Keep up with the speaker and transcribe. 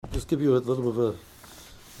just give you a little bit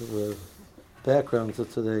of a background to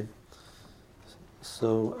today.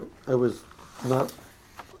 So I was not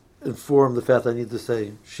informed the fact I need to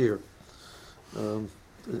say Shiur.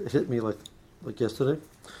 It hit me like yesterday,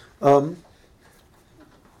 and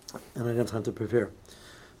I didn't have time to prepare.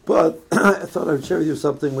 But I thought I would share with you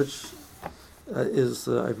something which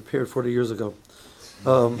I prepared 40 years ago.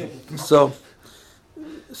 So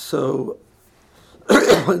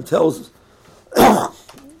it tells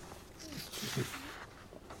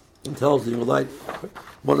the Yungolite,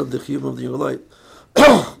 one of the chiyuvim of the Yungolite,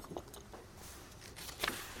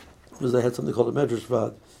 was they had something called a medrash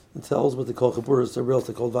vad. It tells what they call chaburas, everywhere else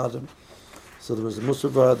they call vadim. So there was a Musar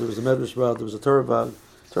vad, there was a medrash vad, there was a Torah vad.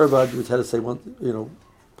 Torah vad, you had to say one,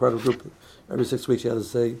 part of a group. Every 6 weeks you had to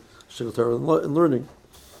say Shikha Torah and learning.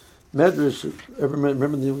 Medrash, remember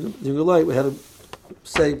in the Yungolite, we had to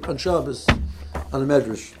say on Shabbos on a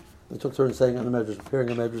medrash. They took turns saying on the medrash,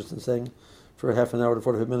 preparing a medrash and saying for half an hour to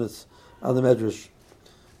 45 minutes on the medrash.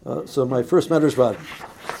 So my first medrash vad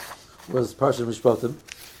was Parsha Mishpatim.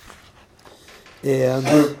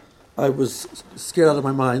 And I was scared out of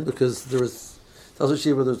my mind because there's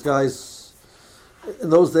guys, in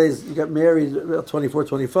those days you got married about 24,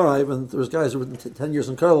 25, and there was guys who were 10 years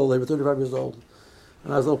in Carlo, they were 35 years old.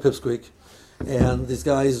 And I was a little pipsqueak. And these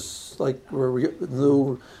guys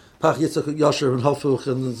knew Pach Yitzchak Yasher and Halfuch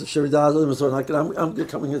and Sheridaz and so on. I'm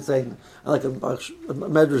coming and saying, I like a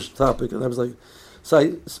medrash topic. And I was like, so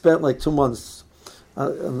I spent like 2 months,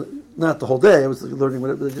 not the whole day, I was learning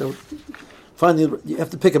whatever, finally, you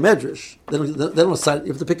have to pick a medrash. They don't assign. You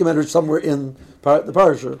have to pick a medrash somewhere in the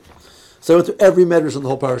Parsha. So I went through every medrash in the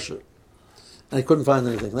whole Parsha, and I couldn't find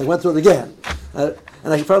anything. And I went through it again, and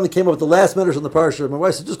I finally came up with the last medrash in the Parsha. My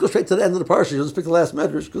wife said, "Just go straight to the end of the Parsha. You'll just pick the last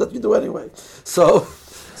medrash because that's what you do anyway." So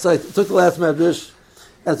I took the last medrash,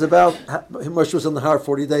 and it's about Moshe was in the Har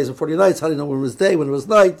 40 days and 40 nights. How do you know when it was day, when it was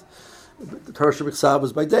night? The Torah Bechira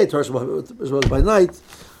was by day, Torah was by night.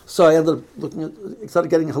 So I ended up started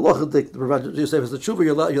getting halachic. The Rav Yosef has the tshuva.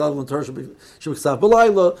 You're allowed to learn Torah Bechira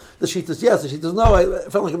b'layla. The sheet is yes. The sheet is no. I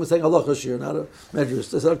felt like I was saying halacha shiur, not a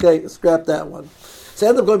medrash. I said, okay, scrap that one. So I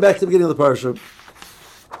ended up going back to the beginning of the parsha.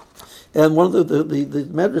 And one of the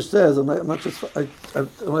medrash says, and I'm not just I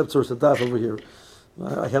don't have to daf over here.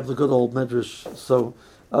 I have the good old medrash. So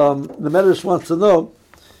the medrash wants to know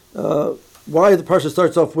why the parsha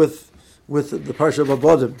starts off with the parsha of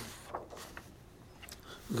Avodim.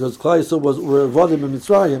 Because Klal Yisrael were Avodim in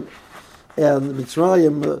Mitzrayim, and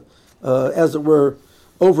Mitzrayim, as it were,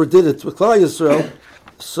 overdid it with Klal Yisrael.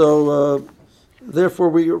 So therefore,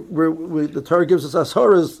 the Torah gives us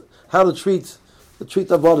asharas how to treat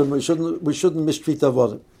Avodim. We shouldn't mistreat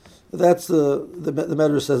Avodim. That's the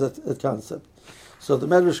Medrash says that concept. So the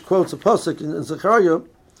Medrash quotes a pasuk in Zechariah,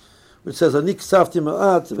 which says Anik safti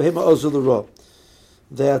ma'at v'hema ozu l'ra.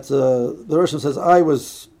 That the Rosh says I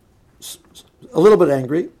was a little bit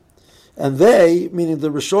angry, and they, meaning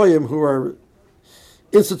the Rishoyim who are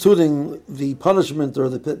instituting the punishment or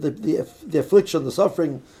the affliction, the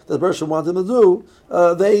suffering that the person wanted them to do,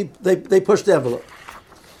 they pushed the envelope.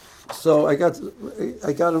 So I got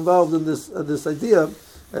involved in this idea.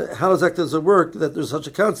 How exactly does it work that there's such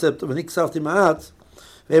a concept of an iksafti ma'at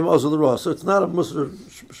ve'em ozu l'ra? So it's not a musar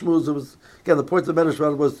shmuz. It was, again, the point of the Medrash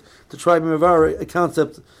was to try to mevar a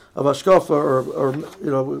concept of Hashgacha or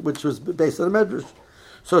which was based on a medrash.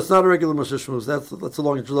 So it's not a regular Moshe Shmuz. That's a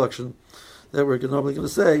long introduction that we're normally going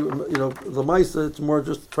to say. The Maisa, it's more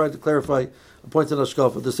just trying to clarify a point in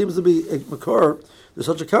Hashgacha. There seems to be a makor. There's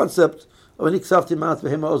such a concept of an iksafti mat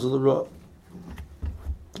v'hema ozu l'ra.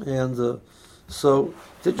 And so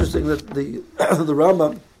it's interesting that the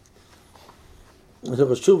Rambam in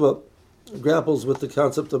Hilchos Tshuva grapples with the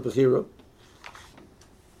concept of Bechira.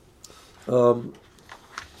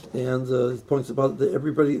 And points about that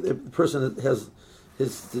every person that has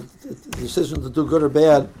the decision to do good or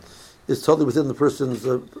bad is totally within the person's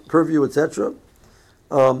purview, etc.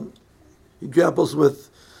 He grapples with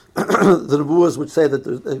the nebuahs which say that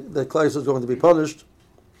Klal Yisrael is going to be punished.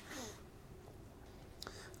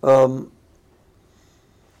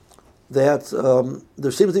 That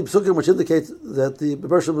there seems to be psukim which indicates that the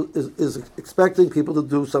person is expecting people to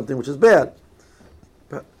do something which is bad.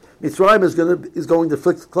 Mitzrayim is going to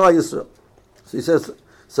afflict Klal Yisrael. So he says,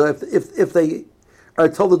 so if they are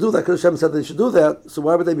told to do that, because Hashem said they should do that, so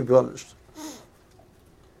why would they be punished?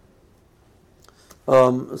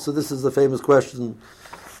 So this is the famous question.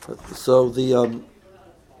 So the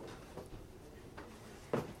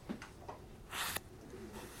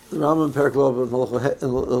Rambam Perek Vav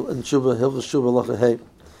in Hilchos Tshuva Halacha Hey.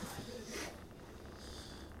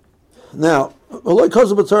 Now, Like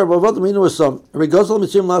Kozul B'Torah, but what the meaning was some. Regazal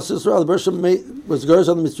Mitzrayim last Israel, the Bershom was Gersh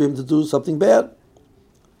on the Mitzrayim to do something bad.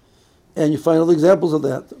 And you find all the examples of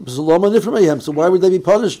that. So why would they be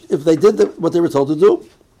punished if they did what they were told to do?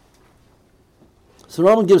 So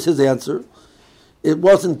Rambam gives his answer. It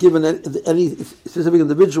wasn't given any specific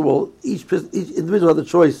individual. Each individual had the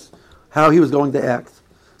choice how he was going to act.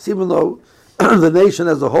 So even though the nation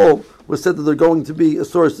as a whole was said that they're going to be a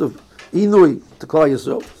source of inui to Klal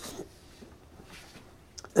Yisrael,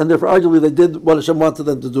 and therefore arguably they did what Hashem wanted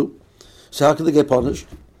them to do. So how could they get punished?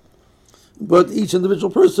 But each individual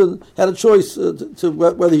person had a choice to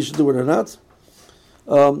whether he should do it or not.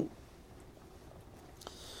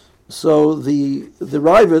 So the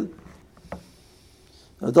Ravid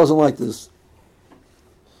doesn't like this.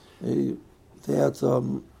 If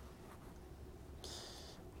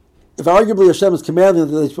arguably Hashem is commanding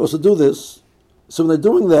that they're supposed to do this, so when they're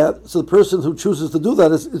doing that, so the person who chooses to do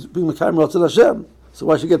that is being Mekayim Ratzon Hashem. So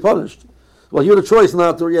why should he get punished? Well, you had a choice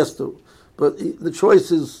not to or yes to. But the choice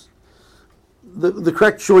is, the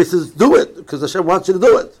correct choice is do it, because Hashem wants you to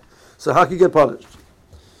do it. So how can you get punished?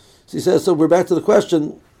 So he says, so we're back to the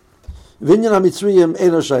question, Vinyan HaMitzriyim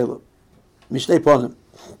Eino Shayla, Mishnei Ponim.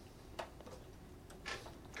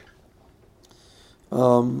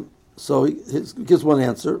 So he gives one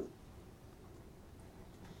answer.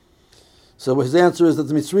 So his answer is that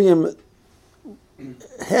the Mitzrayim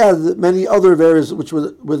had many other variables which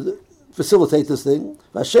would facilitate this thing.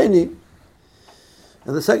 Vasheni,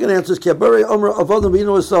 and the second answer is Kiabari Omer Avodim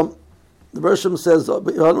Vino Isam. The Bershom says Vino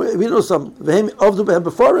Isam V'hem Avdu Behem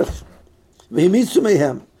Beforech V'himitzu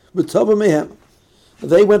Mehem V'Tova Mehem.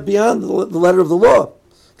 They went beyond the letter of the law.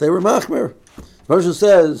 They were machmer. The Bershom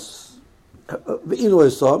says V'ino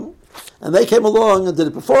Isam, and they came along and did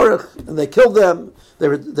it beforech, and they killed them. They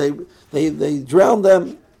drowned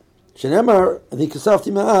them. Shenemar and he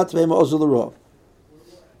kasafti ma'at ve'ema ozul l'ro.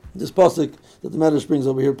 This pasuk that the Medrash brings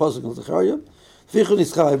over here, pasuk in Zechariah, fichu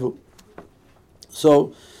nischayvu.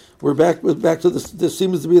 So we're back to this. This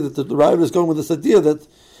seems to be that the Rav is going with this idea that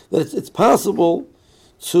it's possible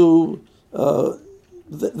to a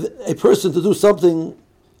person to do something.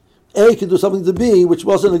 A can do something to B which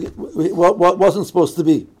wasn't supposed to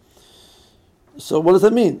be. So what does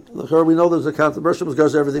that mean? We know there's a controversy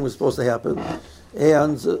because everything was supposed to happen,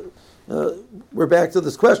 and we're back to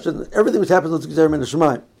this question. Everything which happens is Gzeir Min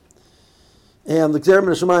Hashemayim, and the Gzeir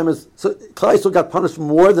Min Hashemayim is so Klal Yisrael got punished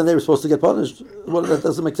more than they were supposed to get punished. Well, that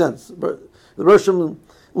doesn't make sense. But the Roshim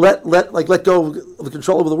let go of the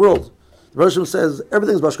control over the world. The Roshim says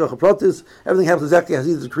everything is Hashgacha Pratis, everything happens exactly as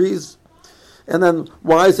he decrees. And then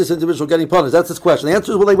why is this individual getting punished? That's his question. The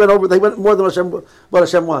answer is they went more than what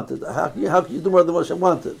Hashem wanted. How can you do more than what Hashem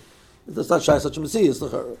wanted? It's not shy such a Messiah.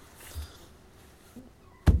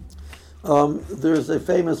 There's a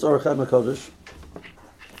famous Orach HaKodesh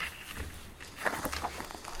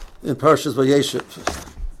in Parshas Vayeshev.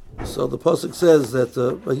 So the pasuk says that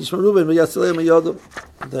Vayishma Ruben v'Yatzilei Miyadav,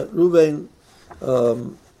 that Ruben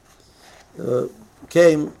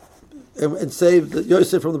came and saved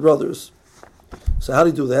Yosef from the brothers. So how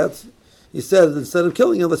did he do that? He said, instead of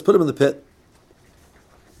killing him, let's put him in the pit.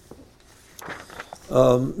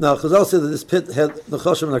 Now, Chazal said that this pit had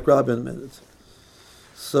Nechashim and Akrabim in it.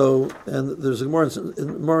 So, and there's a more in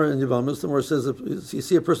Yevamos, the more says that you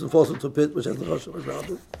see a person falls into a pit which has Nechashim and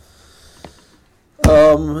Akrabim.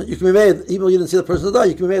 You can be made, even though you didn't see the person die,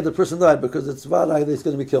 you can be made the person died because it's Vaday that he's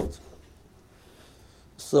going to be killed.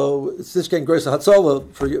 So it's this getting grace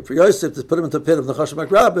Hatzalah for Yosef to put him into a pit of Nechashim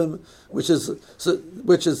Akrabim, which is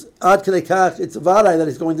Ad Kedei Kach, it's Vaday that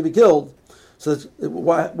he's going to be killed. So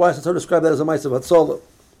why does the Torah describe that as a Ma'aseh of Hatzalah?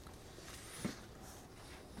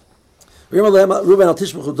 Ruben al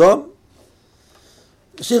Tishmechu Dam,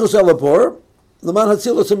 Shichus el Labor, Leman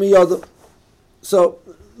Hatzilus Miyada. So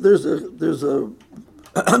there's a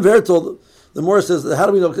very told. The Morah says how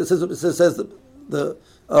do we know? It says that the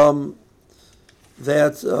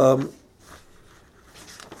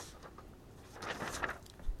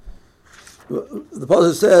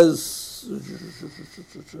Parsha says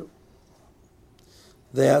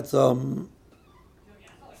that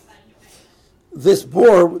this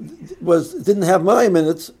boar didn't have mayim in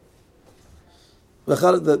it.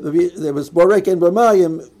 There was borek and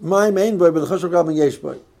b'mayim, mayim ein boy, but the chashav gabin yesh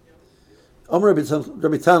boy. Amar Rabbi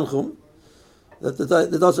Tanchum that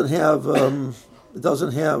it doesn't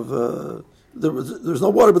have there's no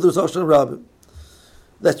water, but there's Hashem Rabbim.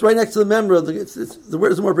 That's right next to the member of the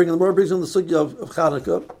word is the more bringing on the sugya of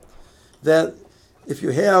Chanukah, that if you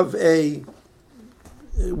have a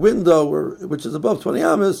window which is above 20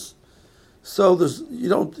 amas, so you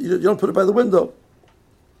don't put it by the window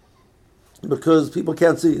because people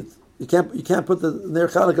can't see it. You can't put the Ner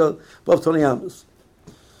Chanukah above 20 amas.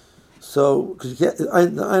 So because you can't,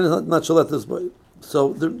 I'm not sure that this way.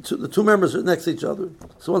 So the two members are next to each other.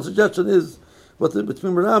 So one suggestion is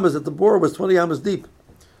between Ram is that the bore was 20 amas deep.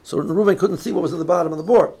 So Reuven couldn't see what was in the bottom of the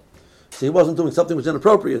bore. So he wasn't doing something which was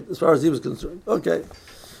inappropriate as far as he was concerned. Okay.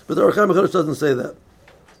 But the Orach HaChaim doesn't say that.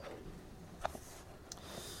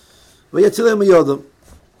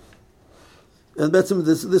 And that's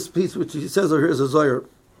this piece which he says over here is a Zohar.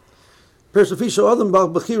 Persifisha Adam Bal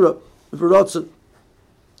Bechira,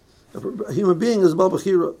 a human being is Bal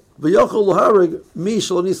Bechira. V'yochol loharig mi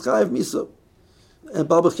shelo niskayev misa. And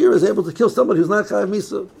Bal Bechira is able to kill somebody who's not chayev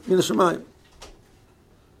misa, min hashemayim.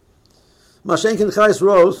 Mashenkin chayis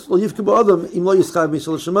ros, lo yivke ba'adam im lo yiskayev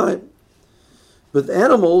misa l'shemayim. But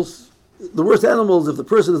animals, the worst animals, if the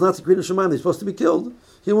person is not secret in Shemayim, they're supposed to be killed,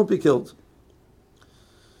 he won't be killed.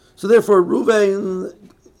 So therefore, Reuven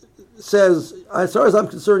says, as far as I'm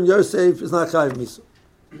concerned, Yosef is not chayiv misa.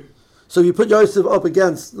 So if you put Yosef up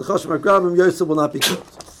against the Choshev HaGramim, Yosef will not be killed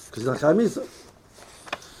because he's not chayiv misa.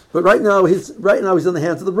 But right now he's in the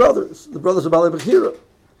hands of the brothers. The brothers of Balei Bechira.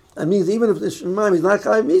 That means even if the Shemayim is not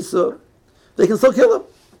chayiv misa, they can still kill him.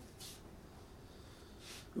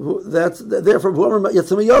 That's therefore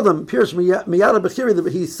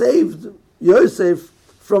he saved Yosef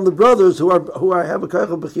from the brothers who have a koach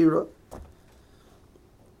of Bechira.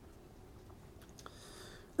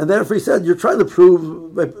 And therefore he said, you're trying to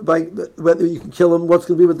prove by whether you can kill him, what's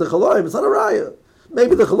going to be with the Chaloim. It's not a raya.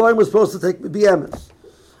 Maybe the Chaloim was supposed to be emes.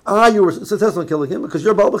 You were successful in killing him because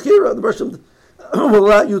you're Bal Bechira. The person will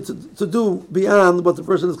allow you to do beyond what the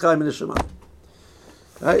person is Chaim in Shema.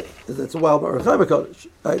 Right? That's a wild Baruch HaKodesh.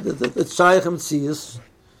 Right? It's Shaykh Hamtzias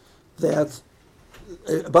that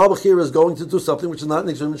Bal Bechira is going to do something which is not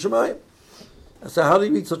Nixon in Shemayim. So how do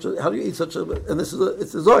you eat such a? And it's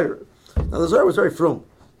a Zohar. Now the Zohar was very frum.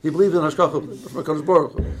 He believed in Hashgacha from HaKadosh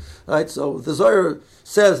Baruch Hu. Right? So the Zohar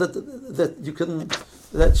says that you can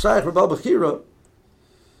Shaykh for Bal Bechira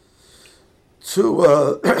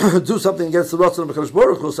to do something against the Ratzon of HaKadosh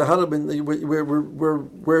Baruch Hu. So how do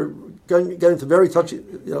we're getting to very touchy,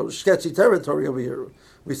 sketchy territory over here.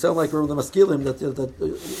 We sound like we're in the Maskilim that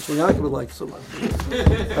Shlomo would like so much.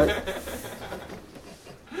 Right?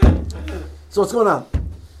 So what's going on?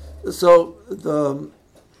 So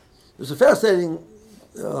there's a fascinating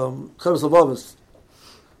Chavos Levavos.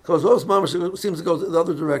 Chavos Levavos Mamash seems to go the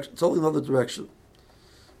other direction, totally in the other direction.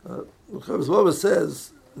 Chavos Levavos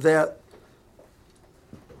says that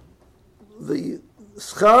the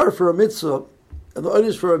schar for a mitzvah and the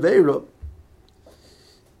onus for a veira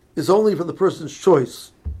is only for the person's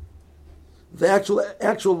choice. The actual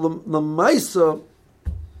the maisa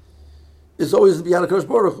is always beyond HaKadosh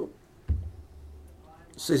Baruch Hu.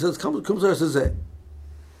 So he says, "Kum says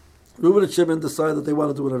Reuben and Shimon decide that they want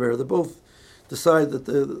to do an avera. They both decide that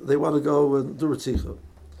they want to go and do ritzicha.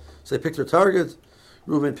 So they pick their target.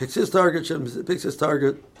 Reuben picks his target. Shimon picks his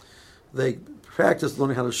target. They practice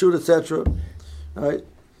learning how to shoot, etc. Right,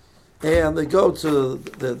 and they go to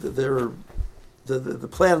the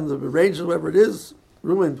plan, the range, whatever it is.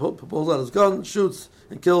 Reuben pulls out his gun, shoots,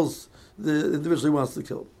 and kills the individual he wants to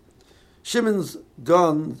kill. Shimon's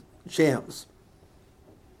gun jams.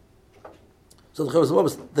 So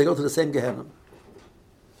they go to the same Gehenna.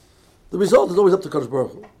 The result is always up to Kadosh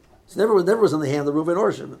Baruch Hu. It never was in the hand of Reuben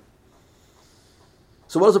or Shimon.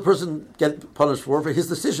 So what does a person get punished for his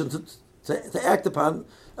decision to act upon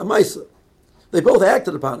a Maisa? They both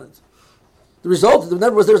acted upon it. The result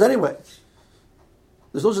never was theirs anyway.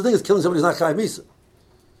 There's no such thing as killing somebody who's not Chayav Misa.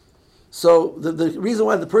 So the reason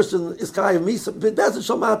why the person is Chayav Misa, that's a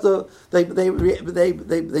Shalmata,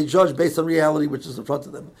 they judge based on reality which is in front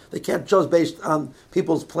of them. They can't judge based on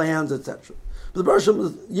people's plans, etc. But the Parsha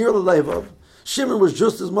was yearly Levav. Shimon was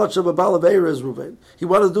just as much of a Balaveira as Reuven. He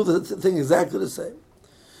wanted to do the thing exactly the same.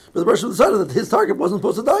 But the Parsha decided that his target wasn't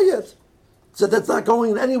supposed to die yet. So that's not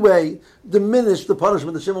going in any way diminish the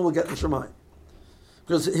punishment that Shimon will get in Shemayim.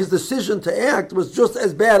 Because his decision to act was just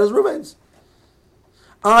as bad as Reuven's.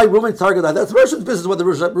 Reuven's target died. That's the Russian's business whether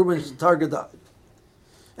Reuven's target died.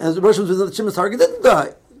 And the Russian's business that Shimon's target didn't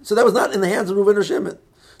die. So that was not in the hands of Reuven or Shimon.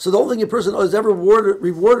 So the only thing a person is ever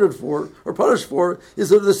rewarded for or punished for is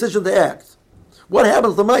the decision to act. What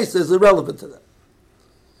happens to mice is irrelevant to that.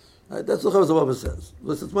 Right? That's what the Chavos says.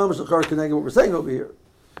 This is Mamash Achar Keneged what we're saying over here.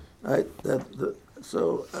 Right?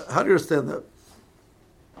 So how do you understand that?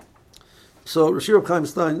 So Shiur Chaim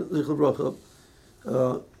Stein Zichron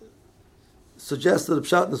Bracha suggests that the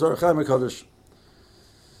pshat in the Orach HaKodesh,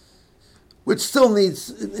 which still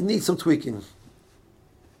needs some tweaking.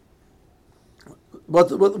 What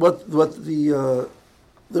the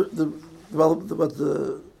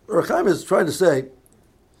Chaim is trying to say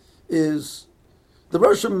is the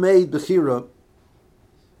Rosh made Bechira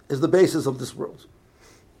is the basis of this world.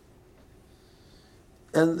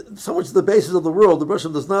 And so much the basis of the world, the Rosh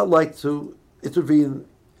does not like to intervene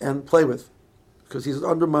and play with, because he's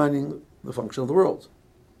undermining the function of the world.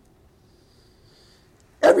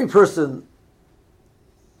 Every person,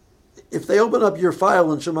 if they open up your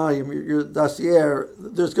file in Shemayim, your dossier,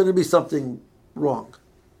 there's going to be something wrong.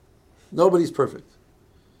 Nobody's perfect.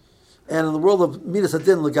 And in the world of Midas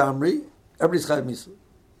Adin Lagamri, everybody's Chayav Misa.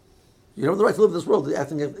 You don't have the right to live in this world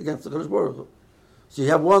acting against the Kodesh Baruch Hu. So you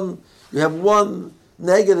have one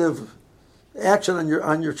negative action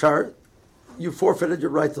on your chart, you forfeited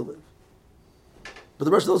your right to live. But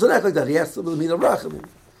the Rosh doesn't act like that. He has to be the Mina Rachamim.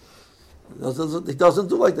 He doesn't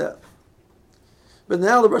do like that. But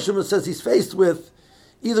now the Rosh says he's faced with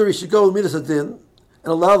either he should go with Midas Adin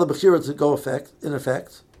and allow the Bechira to go in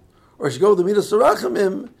effect, or he should go with the Midas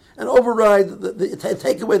Rachamim and override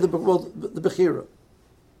take away the Bechira.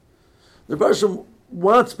 The Rosh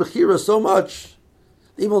wants Bechira so much,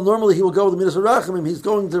 even though normally he will go with the Midas Rachamim, he's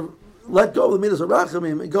going to let go of the Midas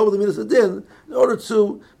Rachamim and go with the Midas Adin in order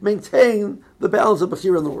to maintain the balance of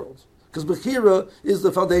Bechira in the world. Because Bechira is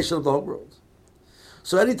the foundation of the whole world.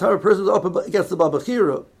 So any time a person is up against the Baal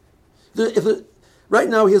Bechira, right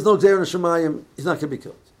now he has no Gzeir in Shemayim, he's not going to be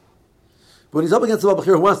killed. But when he's up against the Baal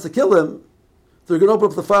Bechira who wants to kill him, they're going to open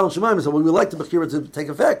up the file in Shemayim and say, well, we like the Bechira to take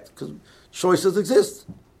effect, because choices exist.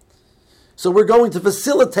 So we're going to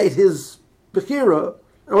facilitate his Bechira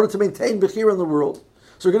in order to maintain Bechira in the world.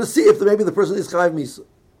 So we're going to see if maybe the person is Chayav Misa.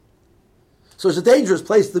 So it's a dangerous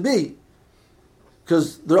place to be,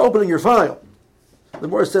 because they're opening your file. The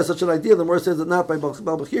more it says such an idea, the more it says that not by Baal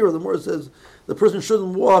Bechira, the more it says the person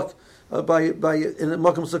shouldn't walk in a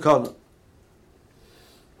Makam Sakana.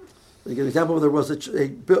 You get an example where there was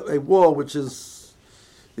a wall which it's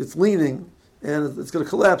leaning and it's going to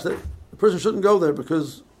collapse. The person shouldn't go there,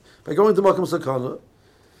 because by going to Makam Sakana,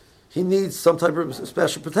 he needs some type of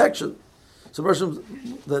special protection. So the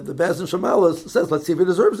Bezdin Shamalas says, let's see if he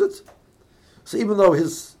deserves it. So even though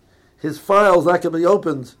his file is not going to be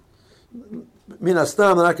opened, Min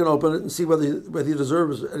Astam, they're not going to open it and see whether he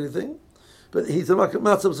deserves anything. But he's a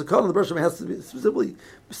Matzah Sakana, the person has to specifically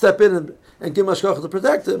step in and give Hashgacha to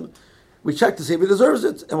protect him. We check to see if he deserves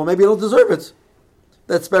it, and well, maybe he don't deserve it.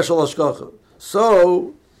 That's special Hashgacha.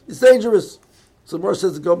 So it's dangerous. So the Gemara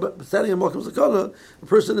says to go standing in Malkum Sakana, the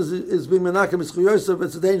person is being menakem Yitzchak Yosef.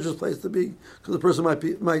 It's a dangerous place to be, because the person might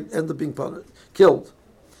end up being killed.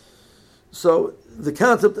 So the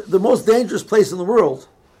concept, the most dangerous place in the world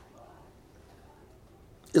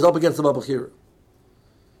is up against the Baal Bechira,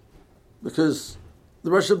 because the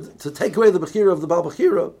Rosh, to take away the Bechira of the Baal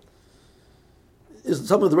Bechira is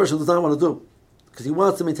something the Rosh does not want to do, because he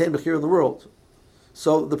wants to maintain Bechira in the world.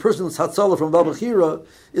 So the person's Hatzalah from Baal Bechira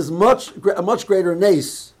is a much greater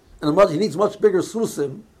nace, and he needs much bigger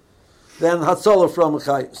susim than Hatzalah from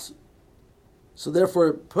Chayus. So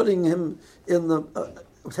therefore, putting him in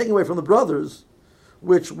taking away from the brothers,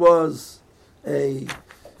 which was he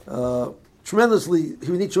would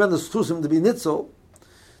need tremendous susim to be nitzel,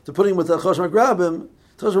 to put him with the Choshma Grabim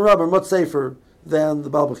are much safer than the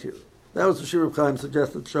Baal Bechira. That was the Shiur of Chaim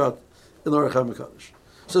suggested shot in the Orach HaMekadosh.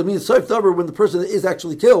 So it means Soif Davar, when the person is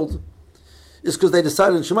actually killed, is because they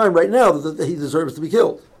decided in Shemayim right now that he deserves to be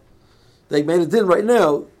killed. They made a din right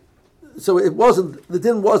now. So the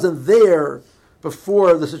din wasn't there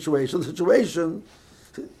before the situation. The situation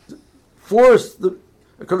forced the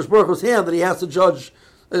Kodesh Baruch Hu's hand that he has to judge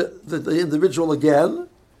the individual again.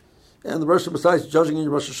 And the Rosh, besides judging in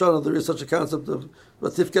Rosh Hashanah, there is such a concept of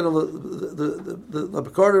Latifken of the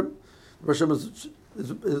Bekarim. Rosh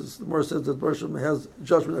is more says that Rosh has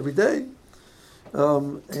judgment every day,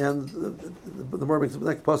 and the more makes the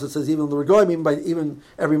next passage says even the Regoyim, even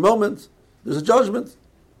every moment there's a judgment.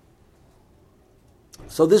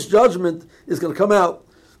 So this judgment is going to come out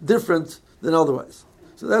different than otherwise.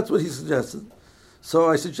 So that's what he suggested. So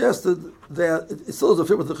I suggested that it still doesn't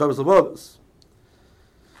fit with the Chavos Levavos.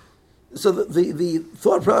 So the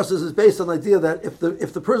thought process is based on the idea that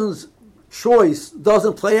if the person's choice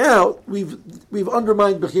doesn't play out, we've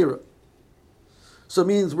undermined Bechira. So it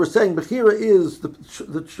means we're saying Bechira is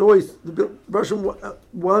the choice. The Russian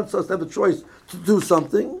wants us to have the choice to do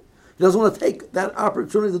something. He doesn't want to take that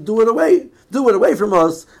opportunity to do it away from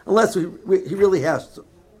us unless he really has to.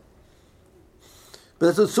 But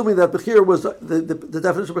that's assuming that Bechira was the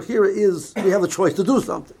definition of Bechira is we have the choice to do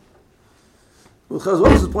something. Well,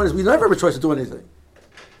 Chazal's point is we never have a choice to do anything.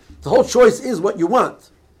 The whole choice is what you want.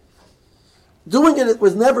 Doing it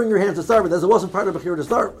was never in your hands to start with, as it wasn't part of Bechira to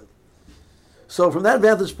start with. So from that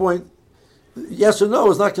vantage point, yes or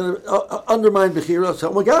no is not going to undermine Bechira. So,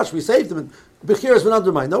 oh my gosh, we saved him, and Bechira has been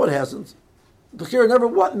undermined. No, it hasn't. Bechira never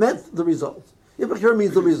what meant the result. If Bechira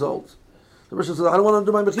means the result, the person says, I don't want to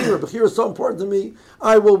undermine Bechira. Bechira is so important to me.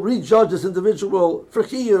 I will rejudge this individual for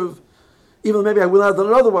Chiyuv, even though maybe I will not have done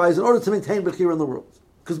it otherwise, in order to maintain Bechira in the world.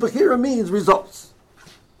 Because Bechira means results.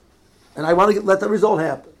 And I want to let that result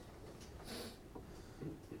happen.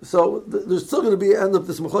 So there's still going to be end up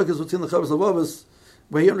this machlokes between the Chavos and Lavavos,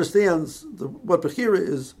 where he understands what Bechira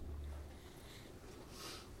is,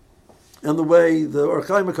 and the way the Or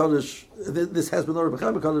Chaim HaKadosh, this has been Or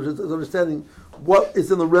Chaim HaKadosh, is understanding what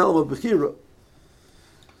is in the realm of Bechira.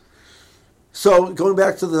 So going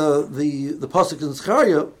back to the pasuk in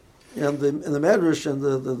Zechariah and the Medrash and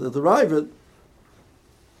the Ravid,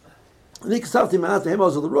 Nikasavti Ma'at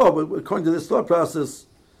Hemos of the Raw, but according to this thought process,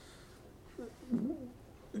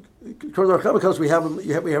 according to Or Chaim HaKadosh, we have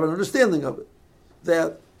an understanding of it,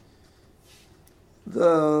 that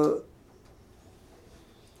the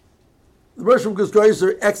Rosh Hashanah goes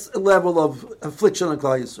X level of affliction on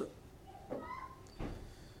Klal Yisrael,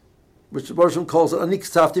 which the Rosh Hashanah calls it Anik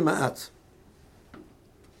Ksafti Ma'at.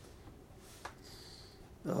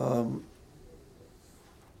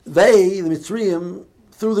 They, the Mitzrayim,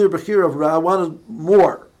 through their Bechira of Ra, wanted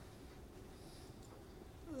more.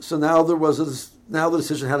 So now now the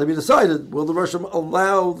decision had to be decided. Will the Rosh Hashanah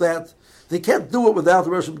allow that? They can't do it without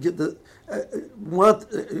the Rosh Hashanah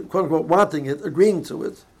quote unquote wanting it, agreeing to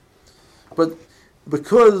it. But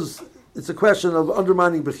because it's a question of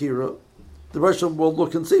undermining Bechira, the Rosh Hashanah will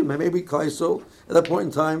look and see. Maybe Klal Yisrael at that point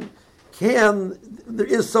in time there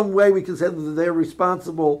is some way we can say that they're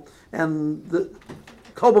responsible and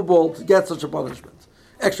culpable to get such a punishment,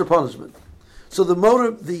 extra punishment. So the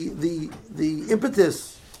motive, the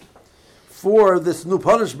impetus for this new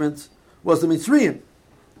punishment was the Mitzrayim.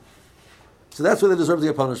 So that's what they deserve to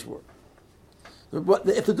get punished for.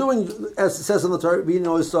 If they're doing, as it says in the Torah, we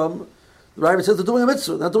know some. The Ravid says they're doing a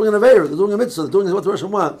mitzvah, not doing an aveir. They're doing a mitzvah. They're doing what the Rosh Hashanah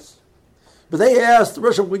wants. But they asked the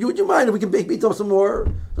Rosh Hashanah, would you mind if we can beat them some more?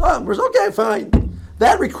 We're okay, fine.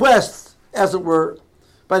 That request, as it were,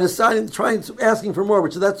 by asking for more,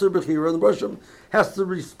 which that's their Bechira, and the Rosh Hashanah has to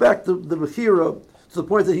respect the Bechira to the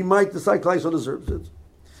point that he might decide Klal Yisrael deserves it.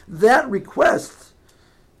 That request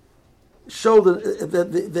showed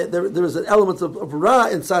that there is an element of Ra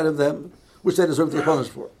inside of them, which they deserve to be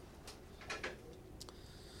punished for.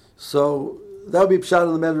 So that would be pshat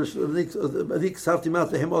in the Medrash.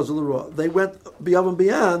 They went beyond and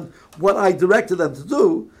beyond what I directed them to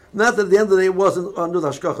do. Not that at the end of the day it wasn't under the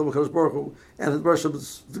Hashgacha of HaKadosh Baruch Hu and the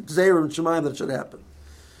Bereshit's Gzeira and Shemayim that it should happen.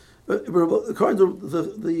 But according to the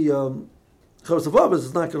Chavos Lavavos,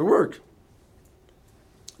 it's not going to work.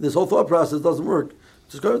 This whole thought process doesn't work.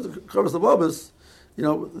 Just according to Chavos Lavavos, the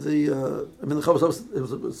Chavos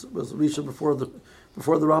Lavavos was Risha before the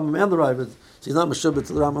Rambam and the Ravid. So he's not Meshubit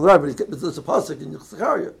to the Rambam and the Ravid, but it's a pasuk in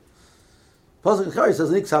Zechariah. Pasuk in Zechariah says,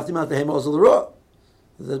 "Nik safti mat lehem ozol ra."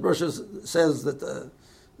 The Bereshit says that the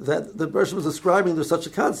Bereshit was describing there's such a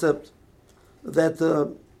concept that.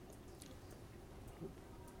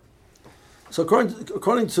 So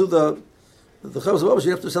according to the Chavos Lavavos,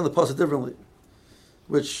 you have to understand the pasuk differently,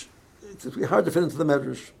 which it's hard to fit into the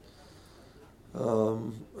Medrash.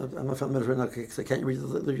 I'm not found the Medrash right now because I can't read the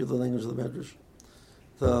language of the Medrash.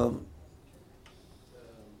 The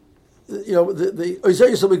Ozer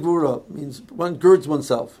Yisrael Gvura means one girds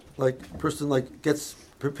oneself, like a person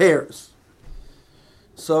prepares.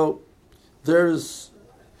 So there's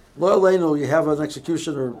Lo Aleinu, you have an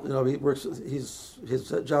executioner, he works. His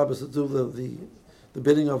job is to do the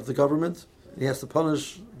bidding of the government. He has to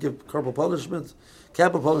give corporal punishment,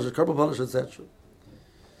 capital punishment, etc.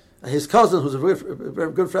 His cousin, who's a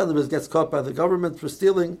very good friend of his, gets caught by the government for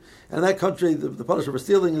stealing, and in that country, the punishment for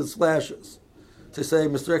stealing is lashes. They say,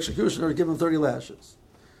 Mr. Executioner, give him 30 lashes.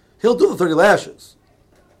 He'll do the 30 lashes,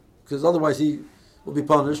 because otherwise he will be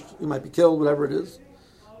punished. He might be killed, whatever it is.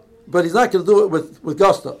 But he's not going to do it with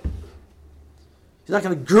gusto. He's not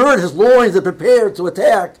going to gird his loins and prepare to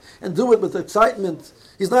attack and do it with excitement.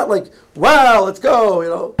 He's not like, wow, let's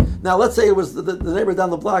go, Now, let's say it was the neighbor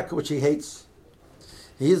down the block, which he hates.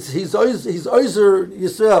 He's Ozer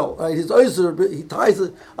Yisrael, right? He's Ozer, he ties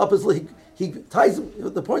it up his, he ties,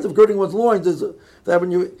 the point of girding one's loins is that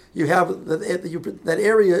when you have, that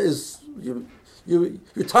area is, you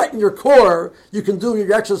tighten your core, you can do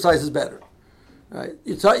your exercises better. Right?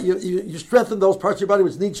 You strengthen those parts of your body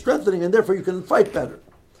which need strengthening, and therefore you can fight better.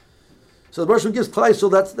 So the Rosh Hashanah gives Klal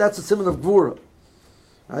Yisrael, that's a simon of Gvura.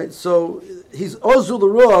 Right? So he's Ozul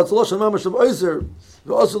L'Ra, it's a Lashon Mamash of Ozer,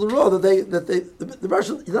 Ozul L'Ra, the Rosh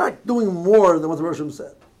Hashanah, they're not doing more than what the Rosh Hashanah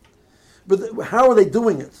said. But how are they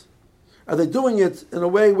doing it? Are they doing it in a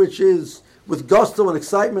way which is with gusto and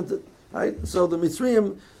excitement? Right? So the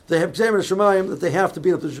Mitzrayim, they have Gzeira Shemayim that they have to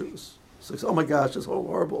beat up the Jews. So it's, oh my gosh, it's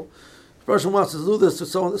horrible. The person wants to do this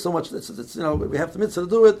so much. It's we have the mitzvah to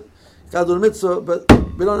do it. Got to do the mitzvah, but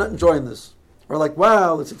we're not enjoying this. Or like,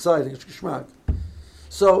 wow, it's exciting. It's geschmack.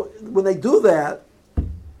 So when they do that,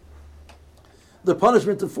 the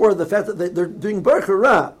punishment for the fact that they're doing Bercha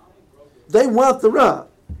Ra, they want the Ra.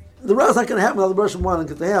 The Ra is not going to happen without the person wanting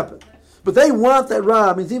it to happen. But they want that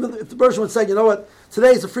Ra. I mean, even if the person would say, you know what,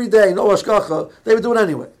 today's a free day, no Hashgacha, they would do it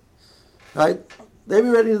anyway. Right? They'd be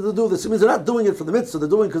ready to do this. It means they're not doing it for the mitzvah, they're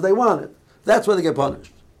doing it because they want it. That's why they get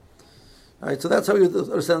punished. All right, so that's how we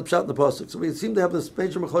understand the pshat in the pasuk. So we seem to have this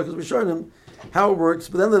major machlokes. We're showing him how it works,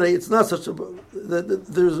 but at the end of the day, it's not such a.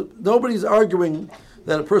 There's nobody's arguing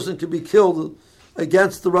that a person could be killed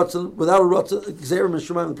against the ratzon without a ratzon gzeira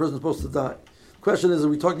mishramayim. The person is supposed to die. The question is: are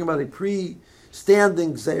we talking about a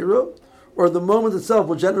pre-standing gzeira, or the moment itself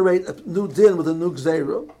will generate a new din with a new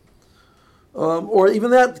gzeira, or even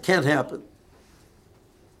that can't happen?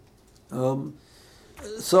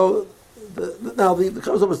 So. Now the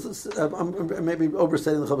Chavos I'm maybe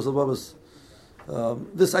overstating the Chavos Levavos.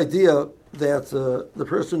 This idea that the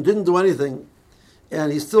person didn't do anything,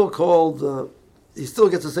 and he's still called, he still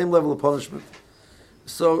gets the same level of punishment.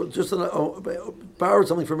 So just borrowed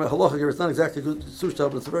something from a halacha here. It's not exactly good sushta,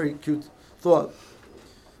 but it's a very cute thought.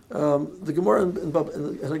 The Gemara in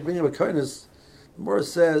Bechira of kindness, the Gemara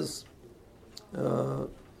says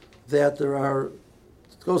that there are.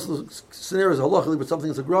 It goes to the scenarios halachically, but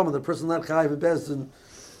something is a grama, the person is not chayiv and bezdin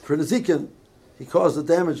for nezikin, he caused the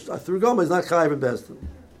damage through gama, he's not chayiv and bezdin.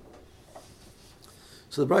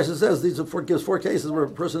 So the Parsha says gives four cases where a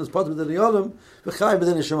person is patur b'din yodam v'chayiv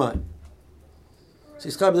b'din shemayim. So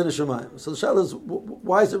he's chayiv b'din shemayim. So the shaila is,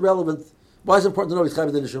 why is it relevant? Why is it important to know he's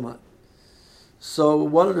chayiv b'din shemayim? So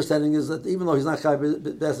one understanding is that even though he's not chayiv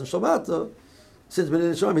bezdin shalmata, since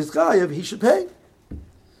b'din shemayim he's chayiv, he should pay.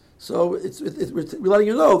 So we're letting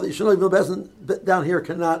you know that you should know even though Bezin down here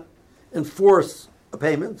cannot enforce a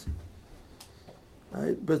payment,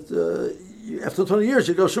 right? But after 20 years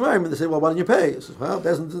you go Shemayim and they say, well, why don't you pay? Says, well,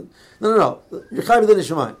 Bezin no. You're Chayv B'din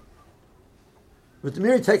Shemayim. But the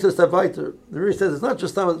Miri takes it a step weiter. The Miri says it's not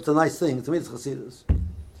just it's a nice thing. To me, it's Chasidus.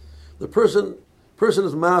 The person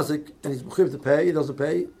is mazik and he's mechuyev to pay. He doesn't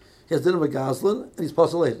pay. He has dinner with Gazlan and he's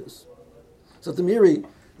posulatus. So the Miri,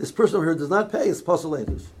 this person over here does not pay. It's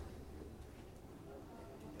posulatus.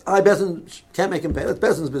 Bezin can't make him pay. That's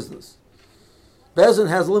Bezin's business. Bezin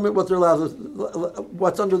has a limit what they're allowed,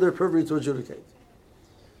 what's under their purview to adjudicate.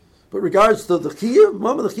 But regards to the chiyuv,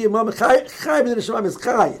 chayv b'din shemayim is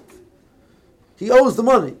chayv. He owes the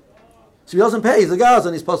money, so he doesn't pay. He's a gaz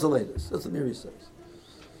and he's posulatus. That's what Miri says.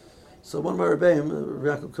 So one of my rebbeim,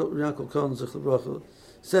 Reingold Cohen Zichron Bracha,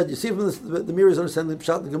 said, you see from this, the Miri's understanding the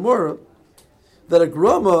pshat in the Gemara that a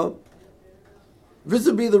grama,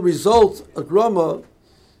 vis-a-vis the result, a grama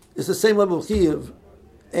is the same level of chiyuv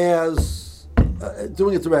as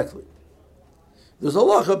doing it directly. There's a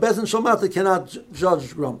halacha, Bezin Shalmata cannot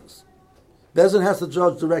judge gramas. Bezin has to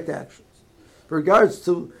judge direct actions. In regards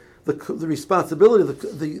to the responsibility,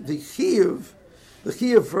 the chiyuv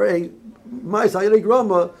for a mais ayirei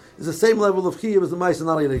grama is the same level of chiyuv as the mais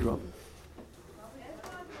not ayirei grama.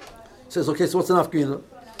 He says, okay, so what's an afgrina?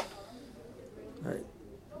 Right.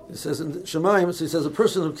 It says in Shemayim, so he says a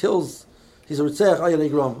person who kills, he's a Ritzeach Ayadei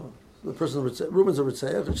Grama. The person Reuben's a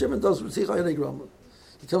Ritzeach, and Shimon does Ritzeach Ayadei Grama.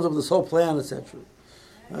 He comes up with this whole plan, etc.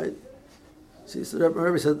 Right? See, so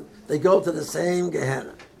Rebbe said, they go to the same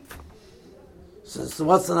Gehenna. So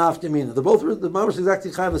what's an aftermina? They're both, the Mamash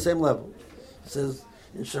exactly kind of the same level. He says,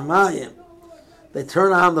 in Shemayim, they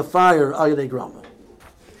turn on the fire Ayadei Grama.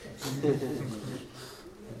 He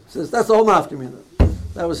says, that's the whole aftermina.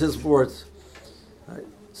 That was his words. Right.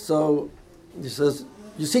 So he says,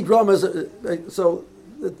 you see grama as so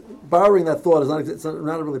borrowing that thought is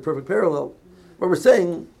not a really perfect parallel. What we're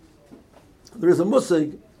saying, there is a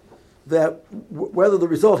musig that whether the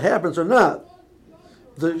result happens or not,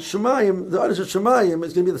 the Shemayim, the Anish Shemayim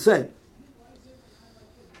is going to be the same.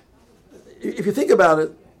 If you think about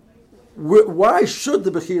it, why should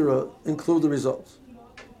the Bechira include the results?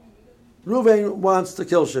 Reuven wants to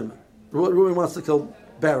kill Shimon. Reuven wants to kill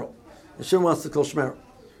Beryl. And Shimon wants to kill Shmer.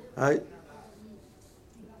 Right?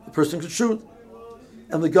 The person could shoot,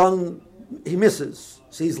 and the gun, he misses.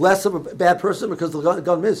 So he's less of a bad person because the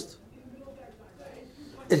gun missed.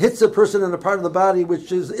 It hits a person in a part of the body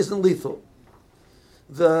which isn't lethal.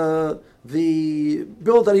 The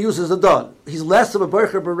build that he uses is a done. He's less of a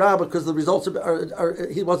Bercher Barah because the results are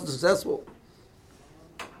he wasn't successful.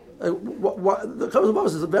 The Kabbalah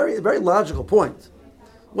is a very, very logical point.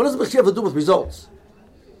 What does Bechira have to do with results?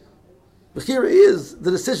 Bechira is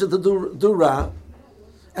the decision to do Ra,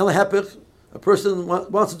 and Lehepich, a person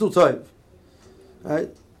wants to do Tov. Right?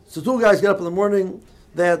 So two guys get up in the morning.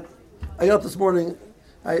 I got up this morning.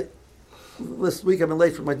 This week I've been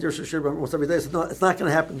late for my dear Shiur almost every day. I said, no, it's not going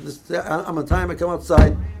to happen. I'm on time. I come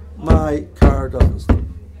outside. My car doesn't start.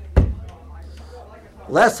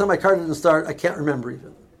 Last time my car didn't start, I can't remember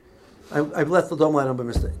even. I've left the dome light on by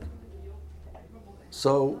mistake.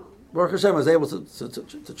 So Baruch Hashem, I was able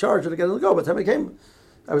to charge it again and go. By the time I came,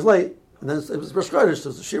 I was late, and then it was Rosh Chodesh,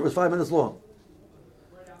 so the Shiur was 5 minutes long.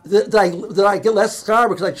 Did I get less car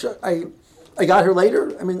because I got here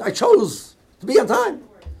later? I mean, I chose to be on time,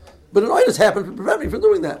 but an itis happened to prevent me from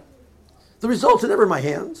doing that. The results are never in my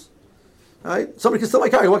hands. Right? Somebody can steal my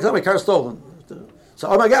car. You walk out, my car's stolen. So,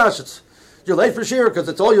 oh my gosh, you're late for Shiur because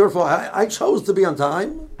it's all your fault. I chose to be on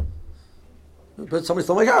time, but somebody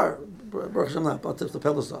stole my car. Baruch Hashem, not. I'll tip the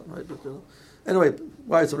pedal's not, right? But, anyway,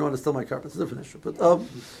 why does somebody want to steal my car? It's a different issue. But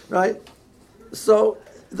right. So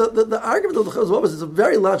the argument of the Chazal is a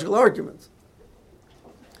very logical argument.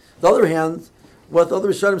 On the other hand, what the other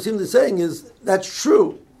Rishonim seem to be saying is that's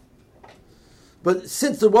true. But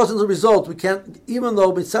since there wasn't a result, we can't, even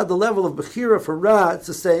though beside the level of Bechira for Ra, it's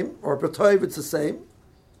the same, or B'Tov, it's the same.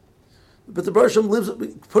 But the Baruch Hashem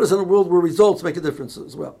put us in a world where results make a difference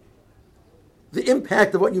as well. The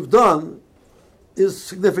impact of what you've done is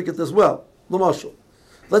significant as well. L'mashal.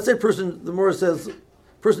 Let's say the Morah says,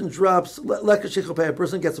 person drops, a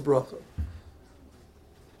person gets a bracha.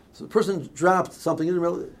 So the person dropped something, he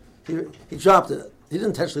dropped it. He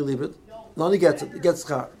didn't intentionally leave it. No, he gets it. He gets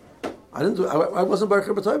schar. I wasn't Baruch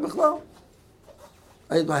B'Tov B'chlal.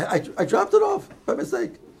 I dropped it off by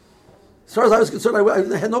mistake. As far as I was concerned,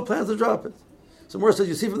 I had no plans to drop it. So Morah says,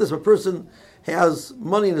 you see from this, if a person has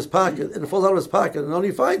money in his pocket and it falls out of his pocket, and when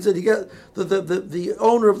he finds it, he gets the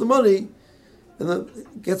owner of the money and then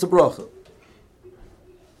gets a bracha.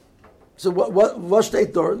 So what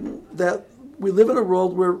state that we live in a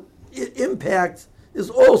world where impact is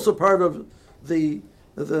also part of the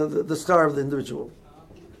scar of the individual.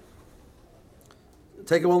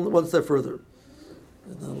 Take it one step further,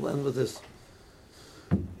 and then I'll end with this.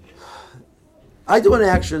 I do an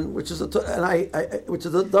action which is which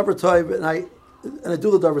is a davar tov, and I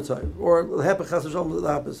do the davar tov, or the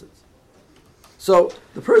opposite. So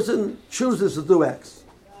the person chooses to do X,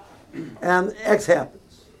 and X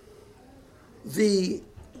happens. The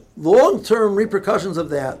long-term repercussions of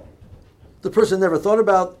that, the person never thought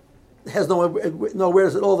about, has no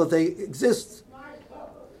awareness at all that they exist,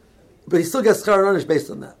 but he still gets schar onish based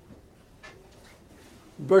on that.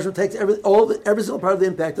 Bershom takes every single part of the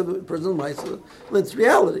impact of the person's life, so it's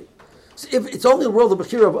reality. So if it's only the world of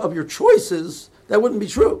Bechira of your choices, that wouldn't be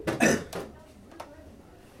true.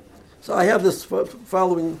 So I have this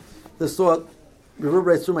following this thought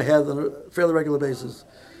reverberates through my head on a fairly regular basis.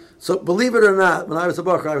 So believe it or not, when I was a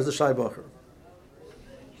bacher, I was a shy bacher.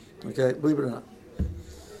 Okay, believe it or not.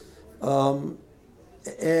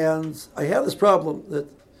 And I have this problem that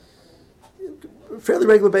fairly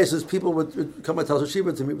regular basis, people would come to Tel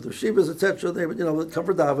Shiva to meet with their shivas, etc. They would, come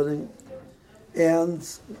for davening, and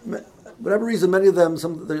whatever reason, many of them,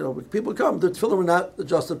 people come, their tefillin were not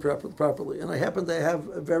adjusted properly, and I happen to have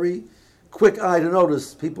a very quick eye to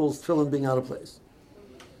notice people's tefillin being out of place.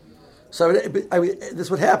 So this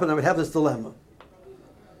would happen. I would have this dilemma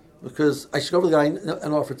because I should go to the guy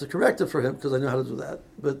and offer to correct it for him because I know how to do that.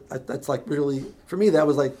 But that's like really, for me, that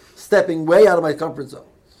was like stepping way out of my comfort zone.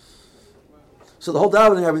 So the whole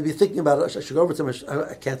davening, I would be thinking about it. I should go over to him.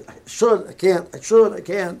 I can't. I should. I can't. I should. I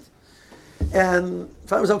can't. And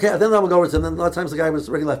if I was okay, then I would go over to him. Then a lot of times the guy was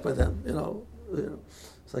already left by then.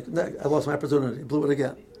 It's like I lost my opportunity. Blew it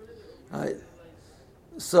again. Right?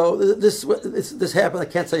 So this happened. I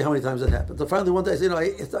can't tell you how many times it happened. So finally one day I said,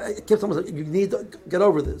 I kept telling myself, you need to get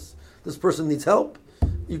over this. This person needs help.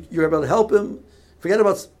 You're able to help him. Forget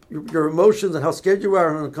about your emotions and how scared you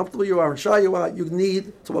are and uncomfortable you are and shy you are. You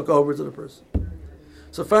need to walk over to the person.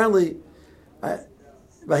 So finally, I think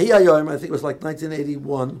it was like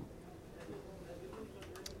 1981,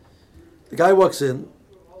 the guy walks in,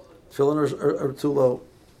 tefillin are too low.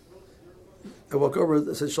 I walk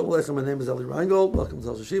over, I said, Shalom Aleichem, my name is Eli Reingold, welcome to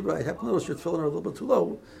Tel Shiva. I happen to notice your tefillin are a little bit too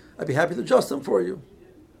low. I'd be happy to adjust them for you.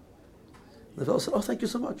 And the fellow said, oh, thank you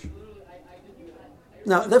so much.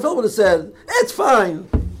 Now, that fellow would have said, it's fine.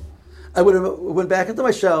 I would have went back into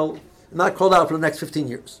my shell and not called out for the next 15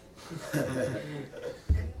 years.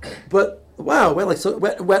 But wow,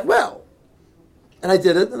 went well, and I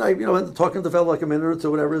did it, and I talking to the fellow like a minute or two,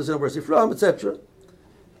 whatever, where's he from, etc.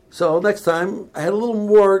 So next time I had a little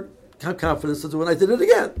more confidence to do it, and I did it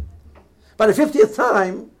again. By the 50th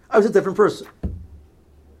time, I was a different person.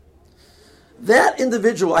 That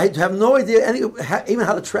individual, I have no idea even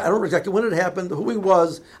how to track. I don't know exactly when it happened, who he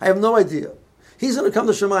was. I have no idea. He's going to come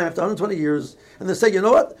to Shemayim after 120 years, and they say, you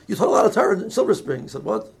know what? You taught a lot of Torah in Silver Spring. He said,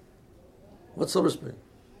 what? What's Silver Spring?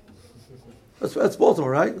 That's Baltimore,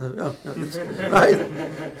 right? Right?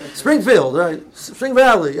 Springfield, right? Spring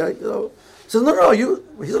Valley. Right? He says, no.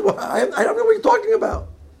 He said, well, I don't know what you're talking about.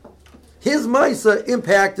 His Maisa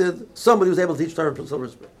impacted somebody who was able to teach Torah from Silver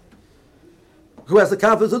Spring, who has the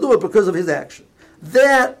confidence to do it because of his action.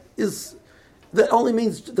 That only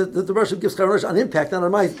means that the Russian gives Karosh on impact, not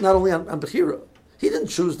only on Bechira. He didn't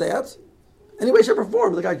choose that. Any way, shape, or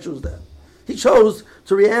form, the guy chose that. He chose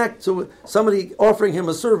to react to somebody offering him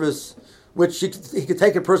a service, which he could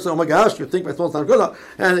take it personally. Oh my gosh, you think my thought's not good?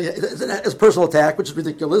 And it's a personal attack, which is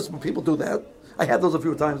ridiculous, but people do that. I had those a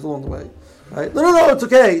few times along the way. Right? No, it's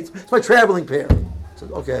okay. It's my traveling pair. I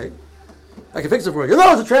said, okay. I can fix it for you.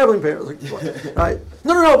 No, it's a traveling pair. Like, right?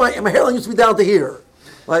 No, my hairline used to be down to here.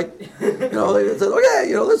 Like, they said,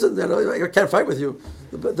 okay, listen, I can't fight with you.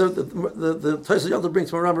 The Tosfos Yontif brings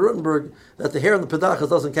from Rabbi Rutenberg that the hair on the pedachas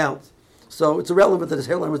doesn't count. So it's irrelevant that his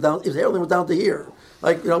hairline was down. His hairline was down to here.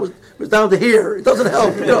 Like, it was down to here. It doesn't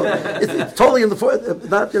help. It's totally in the forehead. It's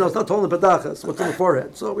not totally in the pedachas. What's in the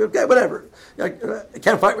forehead? So okay, whatever. I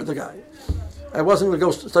can't fight with the guy. I wasn't going to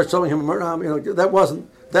go start showing him a that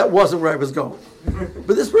wasn't where I was going.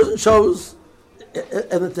 But this person chose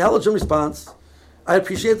an intelligent response. I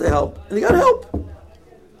appreciate the help, and he got help.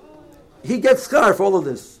 He gets schar for all of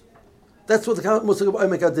this. That's what the Muslim of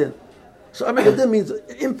Omek Adin. So Omek Adin means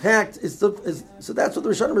impact so that's what the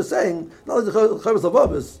Rishonim are saying. Not only the Chavos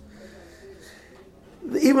Lavav is,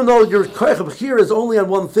 even though your Koyach Bechira is only on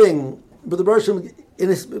one thing, but the Baruch in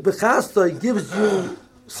his Bechasta gives you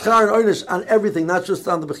schar and oynish on everything, not just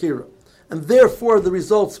on the Bechira. And therefore the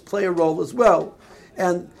results play a role as well.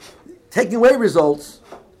 And taking away results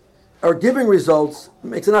or giving results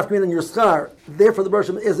makes an afkamin in your schar. Therefore the Baruch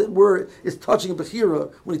as it were, is touching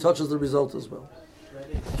Bechira when he touches the results as well.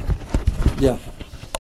 Yeah.